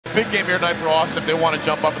Big game here tonight for Austin. They want to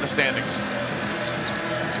jump up in the standings.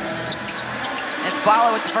 It's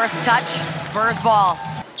Barlow with the first touch. Spurs ball.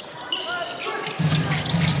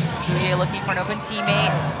 Julia looking for an open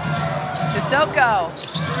teammate. Sissoko.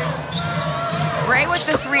 Gray with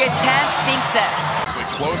the 3 attempt, sinks it. So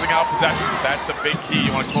closing out possessions, that's the big key.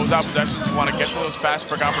 You want to close out possessions, you want to get to those fast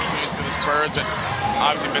break opportunities for the Spurs, and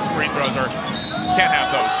obviously missed free throws can't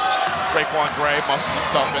have those. Raekwon Gray muscles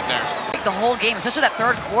himself in there. The whole game, especially that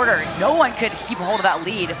third quarter, no one could keep a hold of that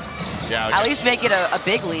lead. Yeah, at least make it a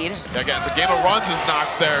big lead. Again, it's a game of runs as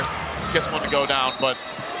Knox there gets one to go down, but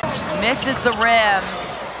misses the rim.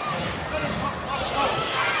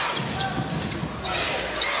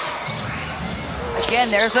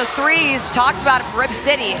 Again, there's those threes. Talked about it for Rip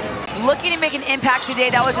City. Looking to make an impact today.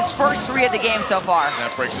 That was his first 3 of the game so far. And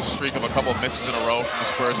that breaks a streak of a couple of misses in a row from the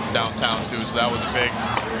Spurs from downtown too. So that was a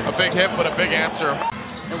big hit, but a big answer.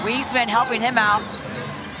 The Wiesman helping him out.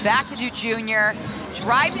 Back to Duke Jr.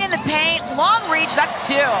 Driving in the paint, long reach, that's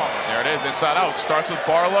 2. There it is, inside out. Starts with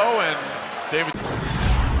Barlow and David.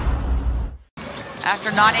 After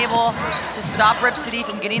not able to stop Rip City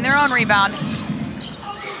from getting their own rebound.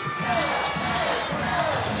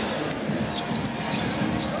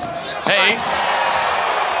 Hey.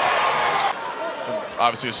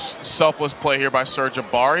 Obviously a selfless play here by Serge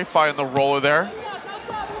Jabari, finding the roller there.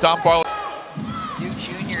 Don Barlow. Duke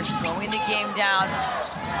Jr. slowing the game down.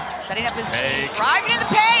 Setting up his team, driving in the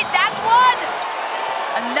paint, that's 1!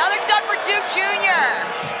 Another dunk for Duke Jr.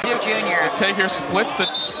 Duke Jr. Take here splits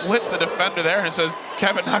the defender there and says,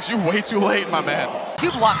 Kevin Knox, you way too late, my man.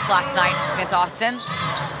 2 blocks last night against Austin.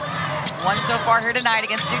 1 so far here tonight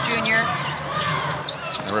against Duke Jr.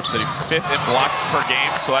 And Rip City 5th in blocks per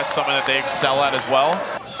game, so that's something that they excel at as well.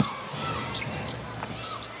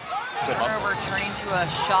 Turnover turning to a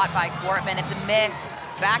shot by Gortman, it's a miss.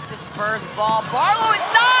 Back to Spurs ball. Barlow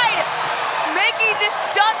inside! Making this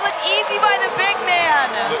dunk look easy by the big man.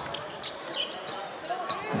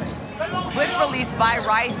 Quick release by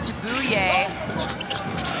Rice to Bouye.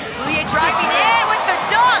 Bouye driving in with the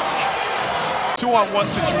dunk! 2-on-1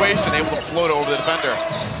 situation, able to float over the defender.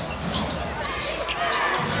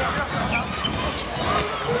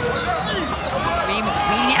 Beams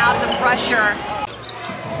beating out the pressure.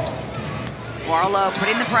 Barlow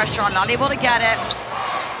putting the pressure on, not able to get it.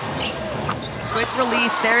 Quick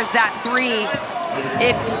release, there's that 3.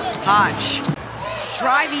 It's Hodge.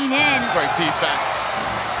 Driving in. Great defense.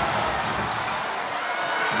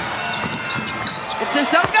 It's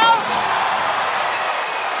Sissoko.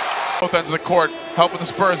 Both ends of the court, helping the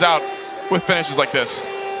Spurs out with finishes like this.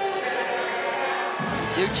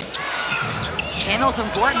 Duke handles from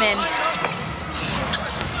Gortman.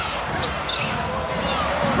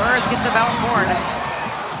 Spurs get the foul board.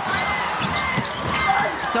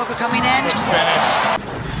 Sissoko coming in. Finish.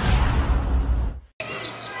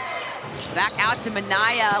 Back out to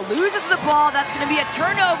Minaya. Loses the ball. That's going to be a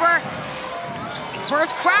turnover.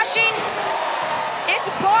 Spurs crashing. It's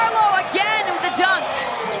Barlow again with a dunk.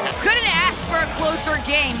 Couldn't ask for a closer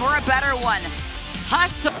game or a better one.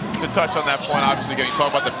 Hustle. To touch on that point, obviously, again, you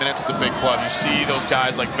talk about the minutes of the big club. You see those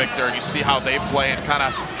guys like Victor, and you see how they play, and kind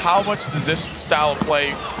of how much does this style of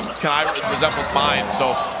play resembles mine.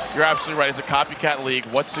 So you're absolutely right. It's a copycat league.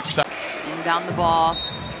 What's success? Inbound the ball.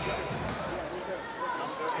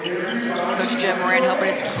 Coach Jim Moran hoping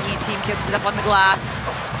his team kicks it up on the glass.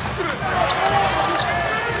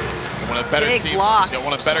 One of the better Big teams, block.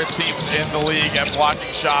 One of the better teams in the league at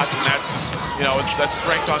blocking shots, and that's just, that's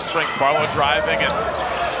strength on strength. Barlow driving and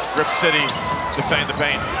Rip City defending the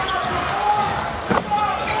paint.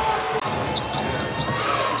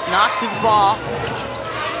 It's Knox's ball.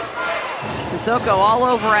 Sissoko all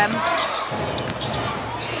over him.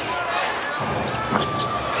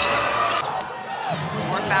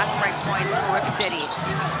 More fast break points for Rip City.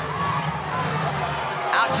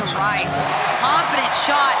 Out to Rice. Confident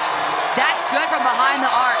shot. That's good from behind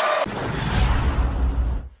the arc.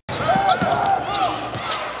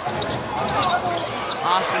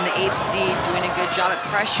 Austin, the 8th seed, doing a good job at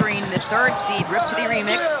pressuring the 3rd seed, Rip City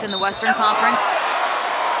Remix in the Western Conference.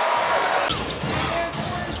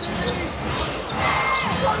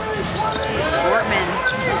 Gortman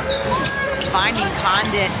finding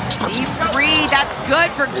Condit. Deep 3, that's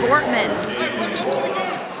good for Gortman.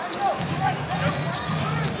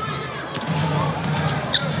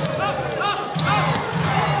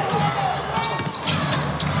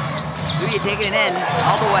 Bouye taking it in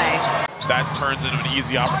all the way. That turns into an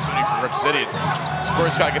easy opportunity for Rip City.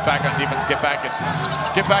 Spurs got to get back on defense, get back and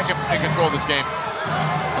control this game,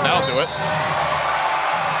 and that'll do it.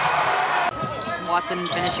 Watson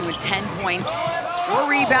finishing with 10 points, 4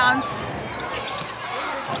 rebounds.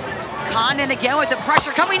 Condon again with the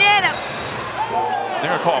pressure coming in.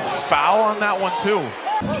 They're gonna call a foul on that one too.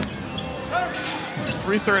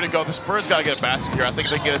 3:30 to go. The Spurs gotta get a basket here. I think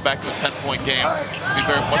they get it back to a 10-point game. Be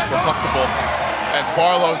very much more comfortable as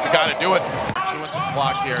Barlow's the guy to do it. Chewing some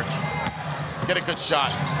clock here. Get a good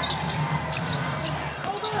shot.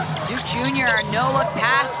 Duke Jr. no-look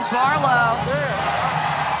pass to Barlow.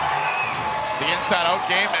 The inside-out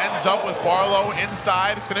game ends up with Barlow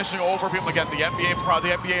inside, finishing over people again. The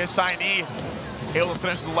NBA assignee able to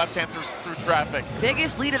finish the left hand through traffic.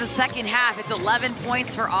 Biggest lead of the second half. It's 11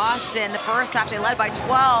 points for Austin. The first half they led by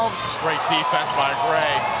 12. Great defense by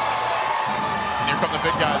Gray. And here come the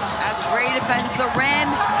big guys. That's Gray defends the rim.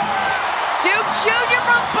 Duke Jr.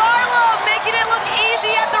 from Barlow making it look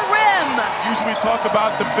easy at the rim. Usually we talk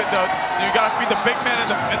about you got to feed the big man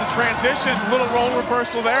in the transition. Little role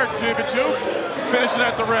reversal there. Duke finishing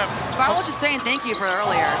at the rim. Barlow just saying thank you for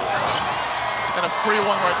earlier. And a free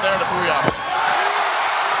one right there to Booyah.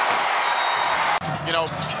 You know,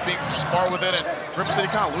 being smart with it, and Rip City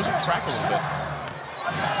kind of losing track a little bit.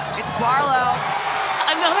 It's Barlow.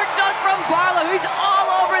 Another dunk from Barlow, who's all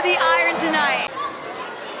over the iron tonight.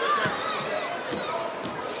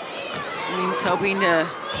 He's hoping to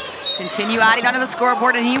continue adding onto the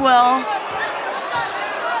scoreboard, and he will.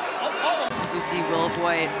 As we see Will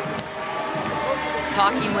Voigt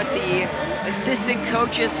talking with the assistant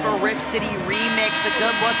coaches for Rip City Remix. A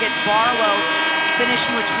good look at Barlow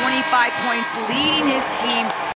finishing with 25 points, leading his team